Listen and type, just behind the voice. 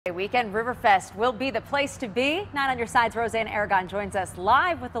Weekend Riverfest will be the place to be. Not on your sides, Roseanne Aragon joins us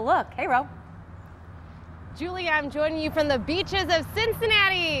live with a look. Hey, Ro. Julie, I'm joining you from the beaches of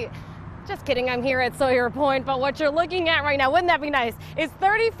Cincinnati. Just kidding, I'm here at Sawyer Point, but what you're looking at right now, wouldn't that be nice, is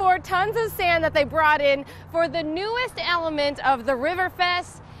 34 tons of sand that they brought in for the newest element of the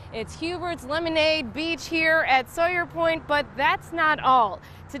Riverfest. It's Hubert's Lemonade Beach here at Sawyer Point, but that's not all.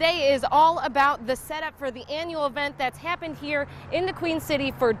 Today is all about the setup for the annual event that's happened here in the Queen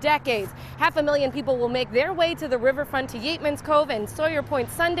City for decades. 500,000 people will make their way to the riverfront to Yeateman's Cove and Sawyer Point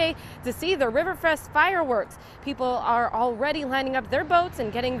Sunday to see the Riverfest fireworks. People are already lining up their boats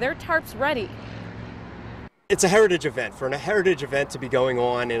and getting their tarps ready. It's a heritage event. For a heritage event to be going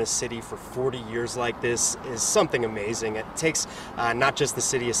on in a city for 40 years like this is something amazing. It takes not just the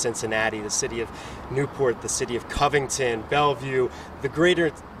city of Cincinnati, the city of Newport, the city of Covington, Bellevue, the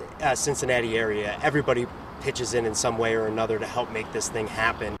greater Cincinnati area. Everybody pitches in some way or another to help make this thing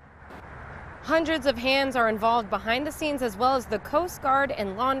happen. Hundreds of hands are involved behind the scenes, as well as the Coast Guard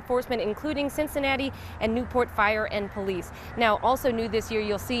and law enforcement, including Cincinnati and Newport Fire and Police. Now, also new this year,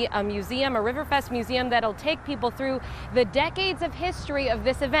 you'll see a museum, a Riverfest museum, that'll take people through the decades of history of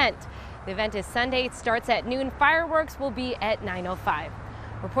this event. The event is Sunday, it starts at noon. Fireworks will be at 9:05.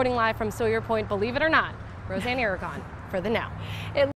 Reporting live from Sawyer Point, believe it or not, Roseanne Aragon for The Now.